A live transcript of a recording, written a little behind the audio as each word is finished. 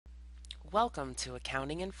Welcome to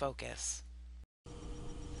Accounting in Focus.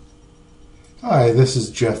 Hi, this is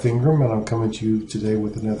Jeff Ingram, and I'm coming to you today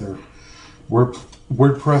with another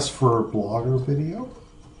WordPress for Blogger video.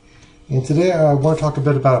 And today I want to talk a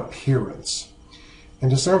bit about appearance. And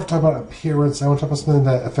to start off talking about appearance, I want to talk about something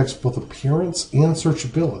that affects both appearance and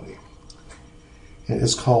searchability. It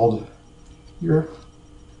is called your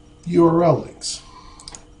URL links.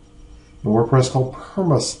 In WordPress called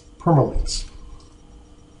permalinks.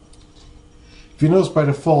 If you notice, by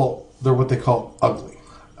default, they're what they call ugly.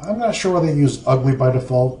 I'm not sure why they use ugly by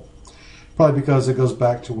default. Probably because it goes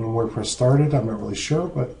back to when WordPress started. I'm not really sure,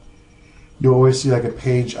 but you'll always see like a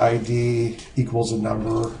page ID equals a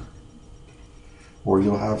number, or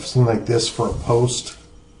you'll have something like this for a post,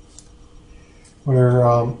 where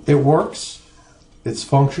it works, it's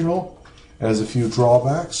functional, it has a few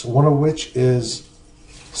drawbacks, one of which is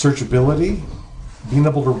searchability. Being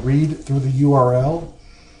able to read through the URL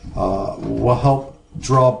will help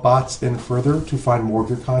draw bots in further to find more of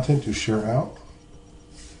your content to share out.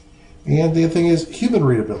 And the other thing is human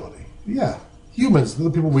readability. Yeah, humans, they're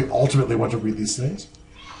the people we ultimately want to read these things.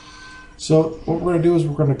 So what we're going to do is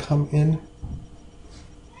we're going to come in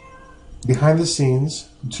behind the scenes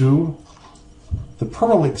to the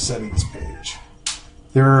permalink settings page.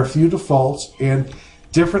 There are a few defaults, and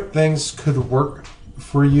different things could work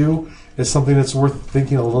for you. It's something that's worth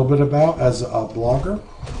thinking a little bit about as a blogger.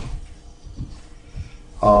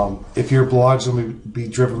 If your blog's going to be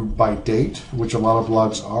driven by date, which a lot of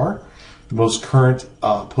blogs are, the most current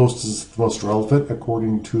post is the most relevant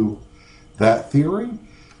according to that theory.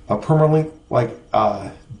 A permalink like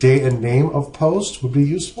date and name of post would be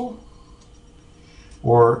useful.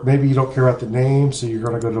 Or maybe you don't care about the name, so you're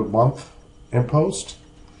going to go to month and post.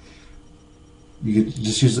 You could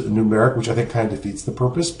just use a numeric, which I think kind of defeats the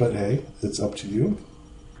purpose, but hey, it's up to you.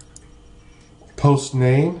 Post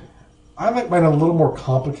name. I like mine a little more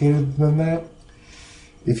complicated than that.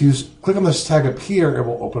 If you click on this tag up here, it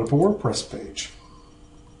will open up a WordPress page.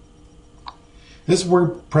 This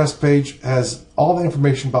WordPress page has all the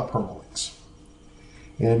information about permalinks.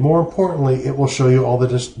 And more importantly, it will show you all the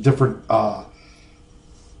different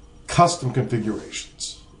custom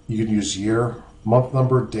configurations. You can use year, month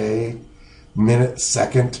number, day, minute,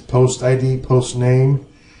 second, post ID, post name.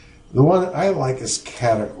 The one I like is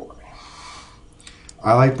category.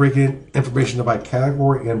 I like breaking information by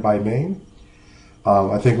category and by name.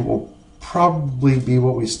 I think it will probably be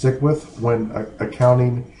what we stick with when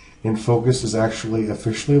Accounting in Focus is actually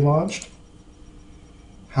officially launched.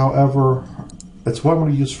 However, it's what I'm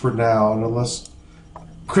going to use for now, and unless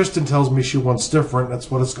Kristen tells me she wants different, that's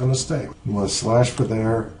what it's going to stay. You want a slash for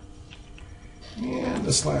there, and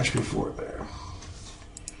a slash before there.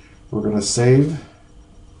 We're going to save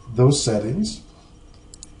those settings.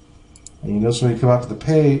 And you notice when you come out to the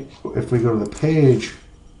page, if we go to the page,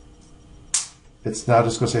 it's now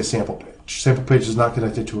just going to say sample page. Sample page is not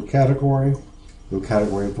connected to a category, no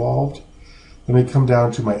category involved. Then we come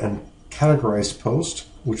down to my uncategorized post,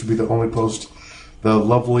 which would be the only post, the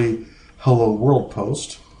lovely Hello World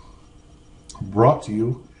post, brought to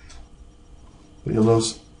you. But you'll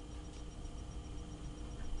notice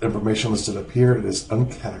information listed up here, it is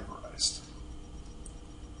uncategorized.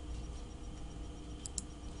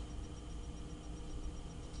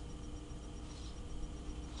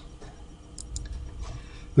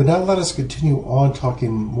 But now let us continue on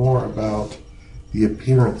talking more about the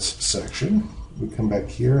appearance section. We come back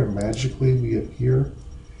here and magically we appear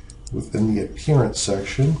within the appearance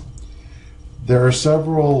section. There are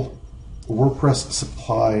several WordPress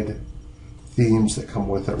supplied themes that come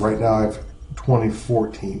with it. Right now I have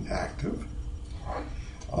 2014 active.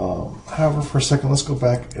 However, for a second, let's go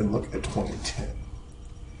back and look at 2010.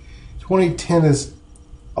 2010 is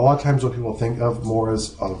a lot of times what people think of more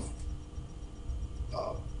as of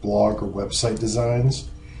blog or website designs.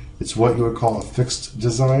 It's what you would call a fixed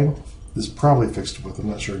design. It's probably fixed width. I'm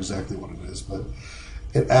not sure exactly what it is, but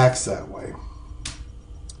it acts that way.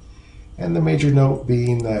 And the major note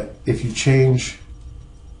being that if you change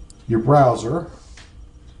your browser,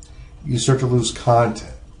 you start to lose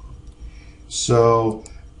content. So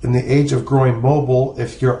in the age of growing mobile,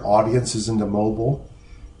 if your audience is into mobile,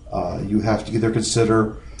 you have to either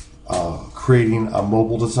consider creating a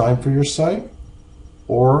mobile design for your site,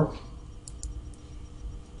 or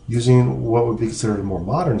using what would be considered a more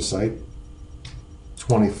modern site,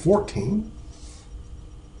 2014,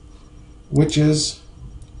 which is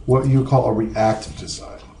what you call a reactive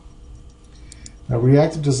design. Now,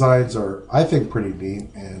 reactive designs are, I think, pretty neat,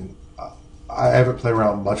 and I haven't played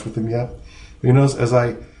around much with them yet. But you notice as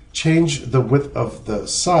I change the width of the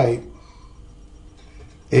site,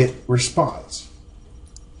 it responds.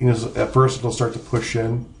 at first it'll start to push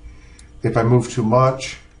in. If I move too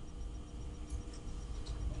much,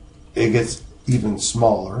 it gets even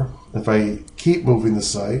smaller. If I keep moving the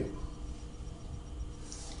site,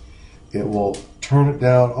 it will turn it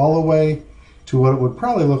down all the way to what it would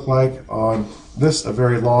probably look like on a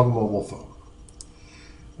very long mobile phone.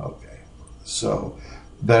 Okay, so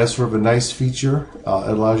that is sort of a nice feature. It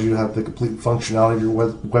allows you to have the complete functionality of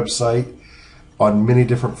your website on many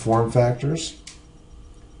different form factors.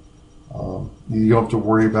 You don't have to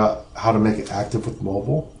worry about how to make it active with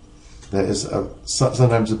mobile. That is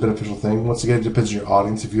sometimes a beneficial thing. Once again, it depends on your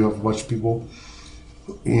audience. If you have a bunch of people,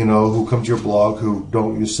 who come to your blog who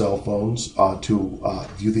don't use cell phones to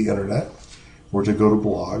view the internet or to go to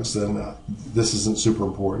blogs, then this isn't super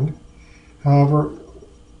important. However,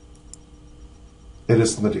 it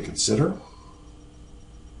is something to consider.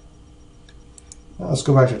 Now let's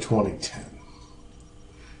go back to 2010.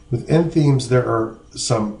 Within themes, there are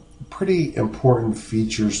some pretty important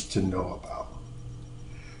features to know about.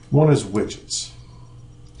 One is widgets.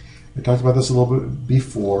 I talked about this a little bit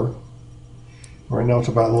before. Right now, I'll talk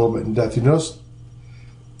about it a little bit in depth. You notice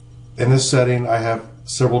in this setting, I have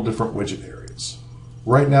several different widget areas.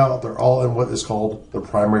 Right now, they're all in what is called the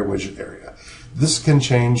primary widget area. This can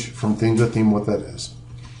change from theme to theme what that is.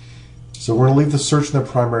 So we're going to leave the search in the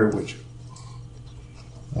primary widget.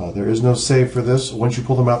 There is no save for this. Once you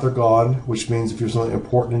pull them out, they're gone, which means if you have something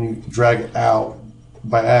important and you drag it out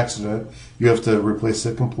by accident, you have to replace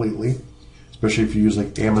it completely, especially if you use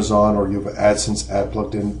like Amazon or you have an AdSense ad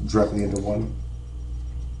plugged in directly into one.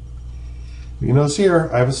 You notice here,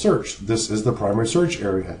 I have a search. This is the primary search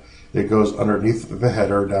area. It goes underneath the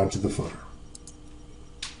header down to the footer.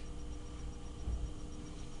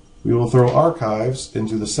 We will throw archives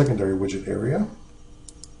into the secondary widget area.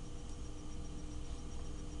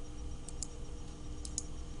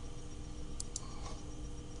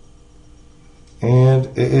 And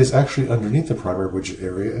it is actually underneath the primary widget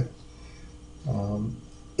area.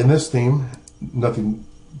 In this theme, nothing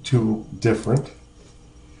too different.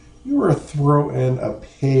 You were to throw in a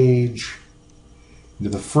page into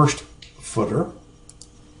the first footer.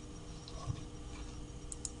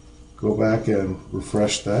 Go back and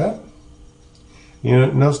refresh that.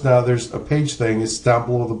 Notice now there's a page thing. It's down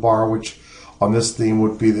below the bar, which on this theme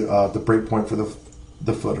would be the breakpoint for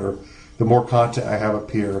the footer. The more content I have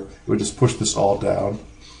up here, it would just push this all down.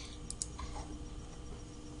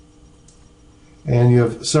 And you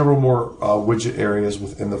have several more widget areas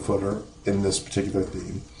within the footer in this particular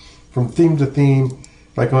theme. From theme to theme,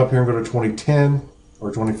 if I come up here and go to 2010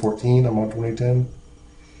 or 2014, I'm on 2010,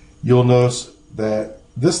 you'll notice that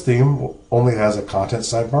this theme only has a content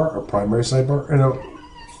sidebar, a primary sidebar, and a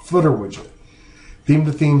footer widget. Theme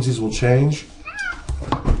to themes, these will change.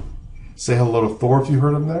 Say hello to Thor if you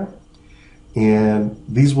heard him there. And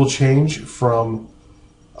these will change from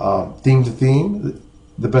theme to theme.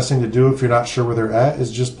 The best thing to do if you're not sure where they're at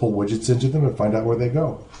is just pull widgets into them and find out where they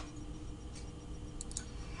go.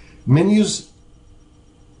 Menus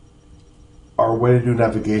are a way to do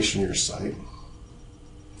navigation in your site.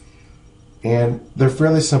 And they're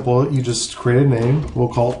fairly simple. You just create a name. We'll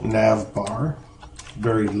call it navbar.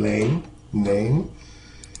 Very lame name.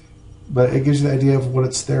 But it gives you the idea of what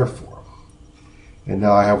it's there for. And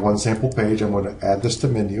now I have one sample page. I'm going to add this to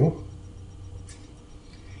menu.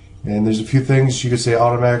 And there's a few things you could say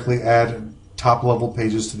automatically add top level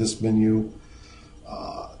pages to this menu,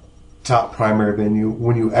 top primary menu.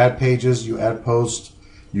 When you add pages, you add posts,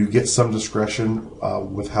 you get some discretion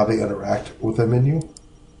with how they interact with the menu.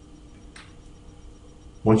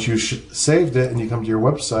 Once you saved it and you come to your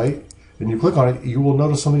website and you click on it, you will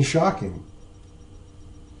notice something shocking.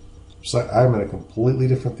 So I'm in a completely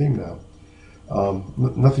different theme now.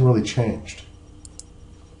 Nothing really changed.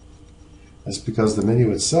 That's because the menu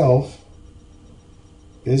itself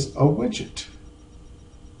is a widget.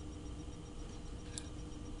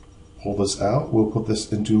 Pull this out. We'll put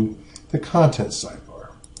this into the content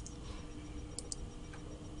sidebar.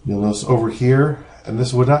 You'll notice over here, and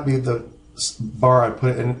this would not be the bar I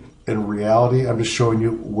put it in reality. I'm just showing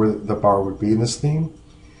you where the bar would be in this theme.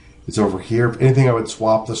 It's over here. If anything, I would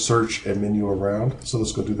swap the search and menu around. So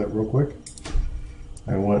let's go do that real quick.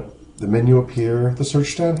 I want the menu up here, the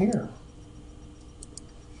search down here.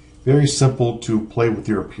 Very simple to play with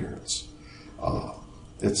your appearance.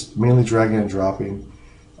 It's mainly dragging and dropping.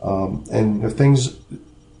 And if things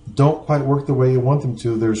don't quite work the way you want them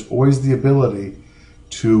to, there's always the ability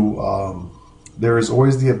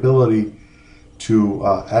to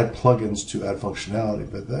add plugins to add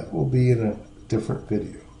functionality, but that will be in a different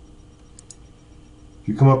video. If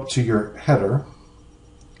you come up to your header,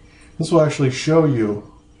 this will actually show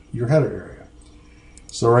you your header area.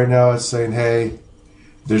 So right now it's saying, hey,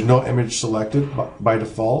 there's no image selected by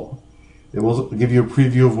default. It will give you a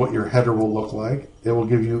preview of what your header will look like. It will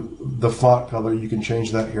give you the font color. You can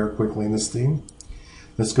change that here quickly in this theme.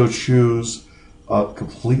 Let's go choose a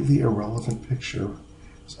completely irrelevant picture.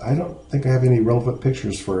 I don't think I have any relevant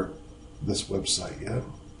pictures for this website yet.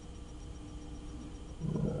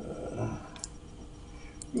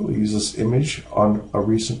 We'll use this image on a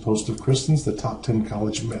recent post of Kristen's, the top 10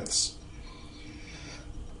 college myths.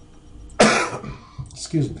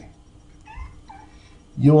 Excuse me.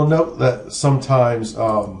 You will note that sometimes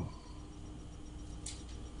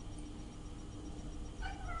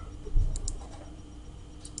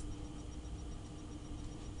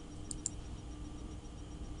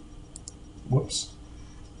whoops.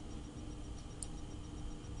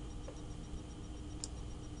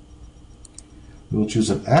 We'll choose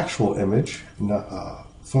an actual image, not a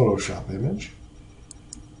Photoshop image.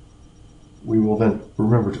 We will then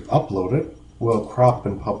remember to upload it. We'll crop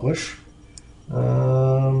and publish.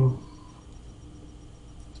 No.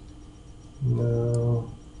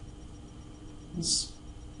 Let's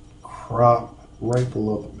crop right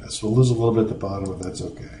below the miss. We'll lose a little bit at the bottom, but that's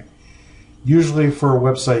okay. Usually for a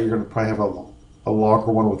website, you're going to probably have a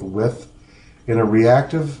longer one with width. In a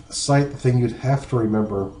reactive site, the thing you'd have to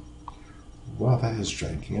remember, wow, that is a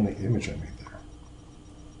gigantic image I made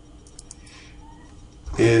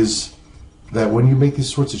there, is that when you make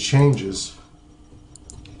these sorts of changes,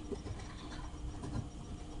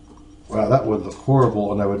 wow, that would look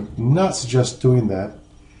horrible, and I would not suggest doing that.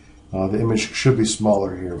 The image should be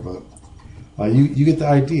smaller here, but you get the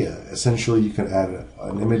idea. Essentially, you can add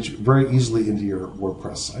an image very easily into your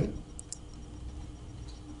WordPress site.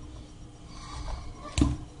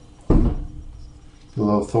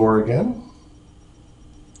 Hello, Thor again.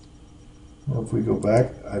 Well, if we go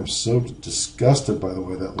back, I'm so disgusted by the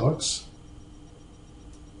way that looks.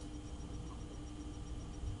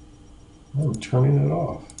 I'm turning it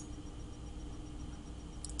off.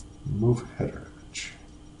 Move header image.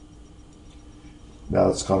 Now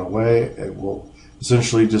it's gone away. It will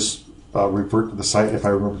essentially just revert to the site if I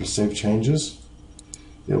remember to save changes.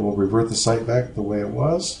 It will revert the site back the way it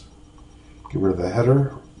was. Get rid of the header.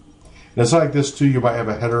 And it's like this too. You might have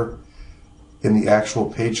a header in the actual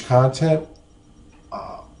page content.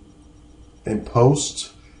 In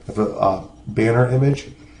post, have a banner image.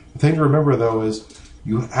 The thing to remember though is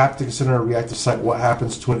you have to consider in a reactive site what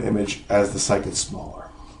happens to an image as the site gets smaller.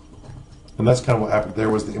 And that's kind of what happened there.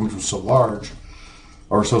 Was the image was so large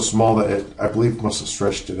or so small that it, I believe, must have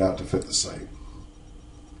stretched it out to fit the site.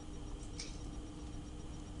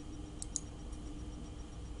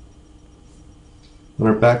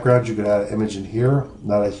 Under background, you could add an image in here.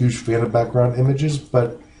 Not a huge fan of background images,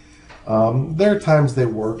 but there are times they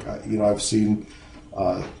work. You know, I've seen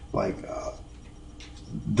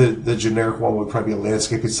the generic one would probably be a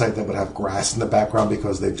landscaping site that would have grass in the background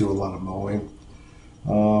because they do a lot of mowing.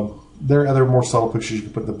 There are other more subtle pictures you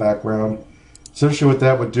can put in the background. Essentially what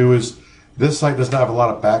that would do is this site does not have a lot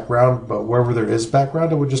of background, but wherever there is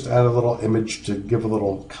background, it would just add a little image to give a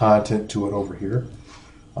little content to it over here.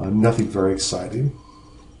 Nothing very exciting.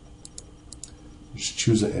 Just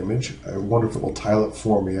choose an image. I wonder if it will tile it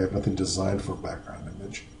for me. I have nothing designed for a background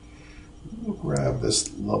image. We'll grab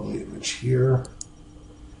this lovely image here.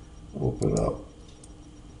 Open up.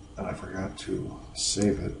 And I forgot to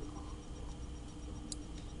save it.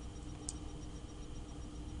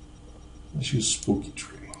 Let's use Spooky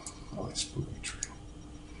Tree. I like Spooky Tree.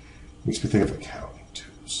 Makes me think of accounting too,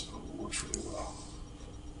 so it works really well.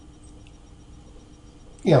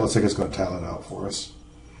 Yeah, looks like it's going to tile it out for us.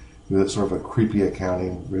 With sort of a creepy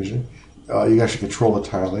accounting vision. You actually control the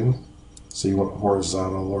tiling. So you want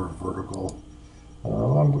horizontal or vertical.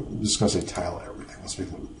 I'm just going to say tile everything. Let's make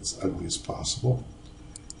it as ugly as possible.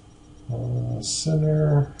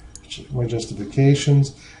 Center. Check my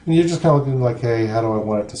justifications. And you're just kind of looking like, hey, how do I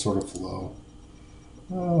want it to sort of flow?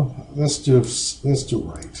 Let's do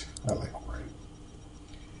right. I like right.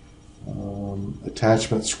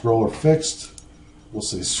 Attachment scroll or fixed. We'll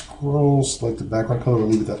say scroll, select the background color, we'll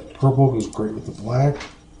leave it that purple, goes great with the black.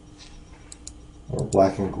 Or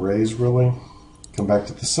black and grays, really. Come back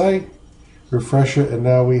to the site, refresh it, and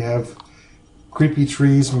now we have creepy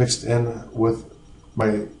trees mixed in with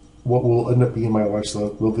what will end up being my wife's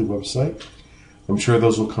lovely website. I'm sure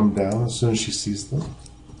those will come down as soon as she sees them.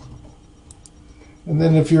 And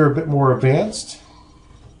then if you're a bit more advanced,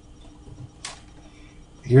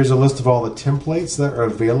 here's a list of all the templates that are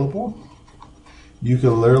available. You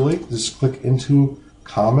can literally just click into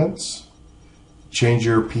comments, change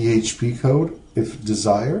your PHP code if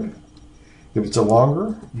desired, If it's a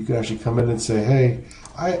longer, you can actually come in and say, hey,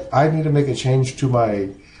 I need to make a change to my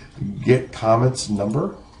get comments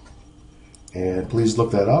number, and please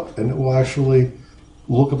look that up, and it will actually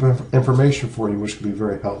look up information for you, which can be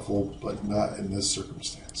very helpful, but not in this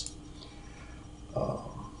circumstance.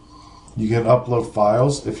 You can upload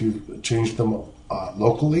files if you've changed them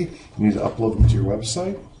locally. You need to upload them to your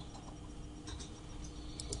website.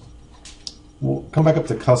 We'll come back up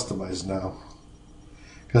to Customize now.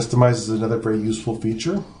 Customize is another very useful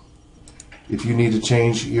feature. If you need to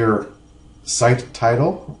change your site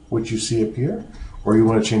title, which you see up here, or you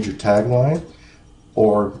want to change your tagline,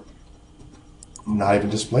 or not even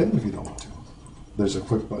display them if you don't want to. There's a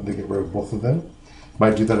quick button to get rid of both of them. You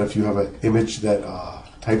might do that if you have an image that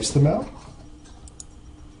types them out.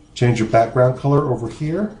 Change your background color over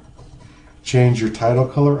here. Change your title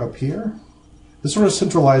color up here. This sort of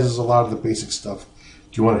centralizes a lot of the basic stuff.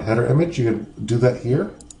 Do you want a header image? You can do that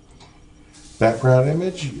here. Background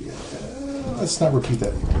image. Let's not repeat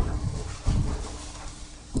that anymore.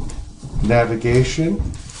 Navigation.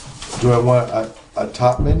 Do I want a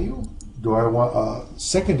top menu? Do I want a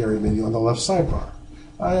secondary menu on the left sidebar?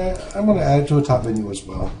 I'm going to add it to a top menu as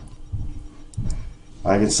well.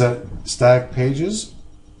 I can set static pages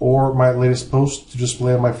or my latest post to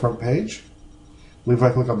display on my front page. I believe if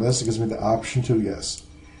I click on this, it gives me the option to, yes,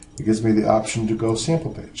 it gives me the option to go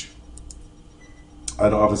sample page. I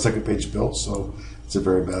don't have a second page built, so it's a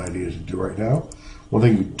very bad idea to do right now. One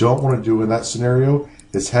thing you don't want to do in that scenario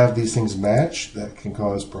is have these things match. That can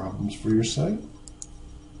cause problems for your site.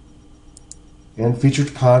 And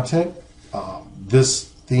featured content. This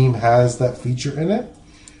theme has that feature in it.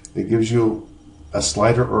 It gives you a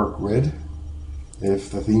slider or a grid.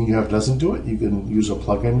 If the theme you have doesn't do it, you can use a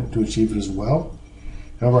plugin to achieve it as well.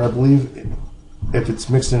 However, I believe if it's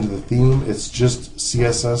mixed into the theme, it's just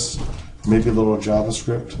CSS, maybe a little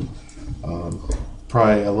JavaScript,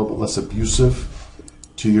 probably a little bit less abusive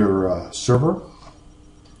to your server.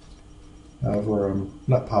 However, I'm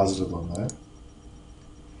not positive on that.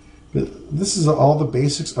 But this is all the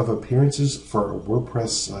basics of appearances for a WordPress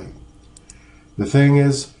site. The thing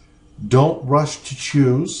is, don't rush to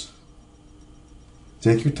choose.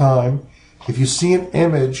 Take your time. If you see an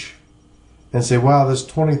image and say, wow, this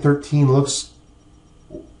 2013 looks,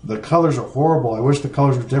 the colors are horrible. I wish the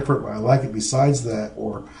colors were different, but I like it besides that.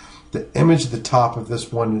 Or the image at the top of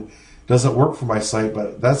this one doesn't work for my site,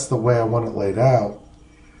 but that's the way I want it laid out.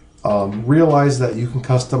 Realize that you can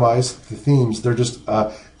customize the themes. They're just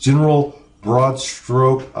a general broad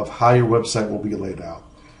stroke of how your website will be laid out.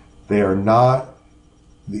 They are not,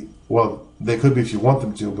 well, they could be if you want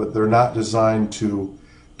them to, but they're not designed to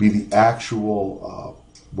be the actual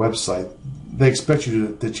website. They expect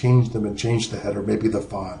you to change them and change the header, maybe the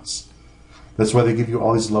fonts. That's why they give you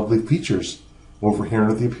all these lovely features over here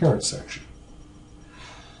in the appearance section.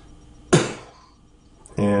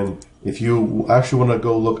 And if you actually want to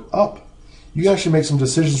go look up, you can actually make some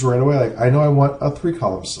decisions right away. Like, I know I want a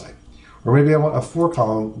 3-column site, or maybe I want a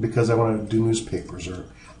 4-column because I want to do newspapers, or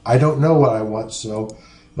I don't know what I want, so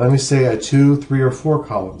let me say a 2, 3, or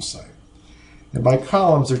 4-column site. And by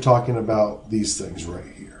columns, they're talking about these things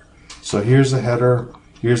right here. So here's the header,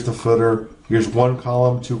 here's the footer, here's 1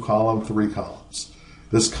 column, 2 column, 3 columns.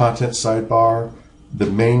 This content sidebar, the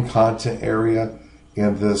main content area,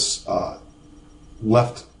 and this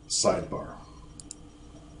left sidebar.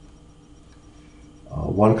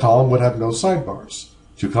 1 column would have no sidebars.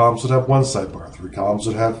 2 columns would have 1 sidebar. 3 columns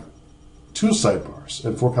would have 2 sidebars.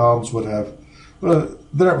 And 4 columns would have, well,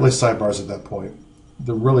 they're not really sidebars at that point.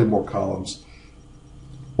 They're really more columns.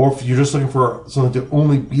 Or if you're just looking for something to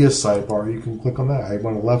only be a sidebar, you can click on that. I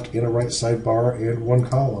want a left and a right sidebar and 1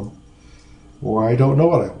 column. Or I don't know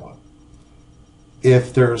what I want.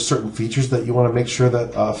 If there are certain features that you want to make sure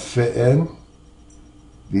that fit in,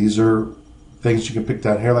 these are things you can pick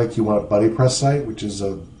down here, like you want a BuddyPress site, which is,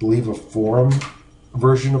 I believe, a forum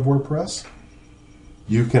version of WordPress.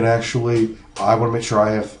 You can actually, I want to make sure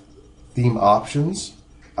I have theme options.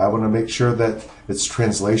 I want to make sure that it's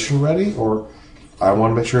translation ready, or I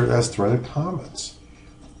want to make sure it has threaded comments.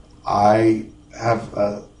 I have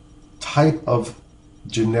a type of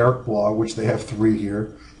generic blog, which they have 3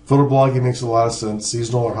 here. Footer blogging makes a lot of sense,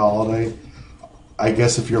 seasonal or holiday. I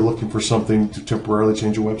guess if you're looking for something to temporarily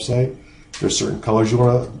change a website, there's certain colors you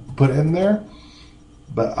want to put in there.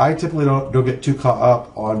 But I typically don't get too caught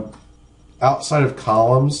up on outside of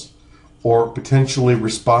columns or potentially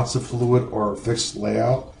responsive fluid or fixed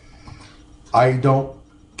layout. I don't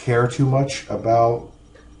care too much about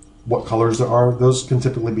what colors there are. Those can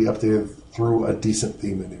typically be updated through a decent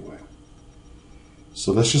theme anyway.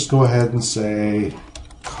 So let's just go ahead and say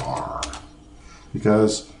car,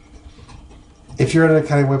 because If you're at an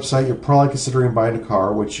accounting website, you're probably considering buying a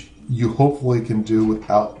car, which you hopefully can do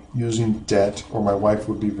without using debt, or my wife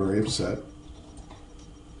would be very upset.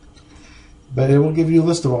 But it will give you a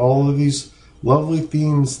list of all of these lovely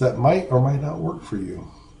themes that might or might not work for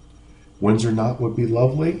you. Windsor Knot would be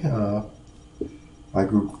lovely. I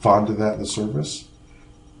grew fond of that in the service.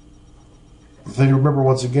 The thing to remember,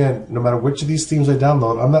 once again, no matter which of these themes I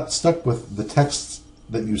download, I'm not stuck with the text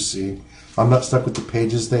that you see. I'm not stuck with the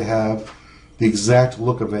pages they have, the exact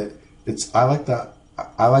look of it. I like that.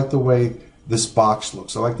 I like the way this box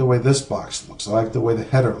looks. I like the way this box looks. I like the way the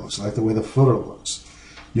header looks. I like the way the footer looks.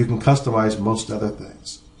 You can customize most other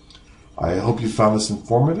things. I hope you found this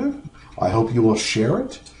informative. I hope you will share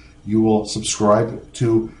it. You will subscribe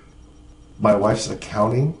to my wife's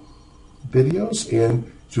accounting videos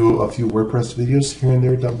and to a few WordPress videos here and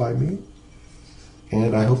there done by me.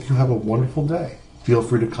 And I hope you have a wonderful day. Feel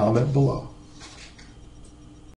free to comment below.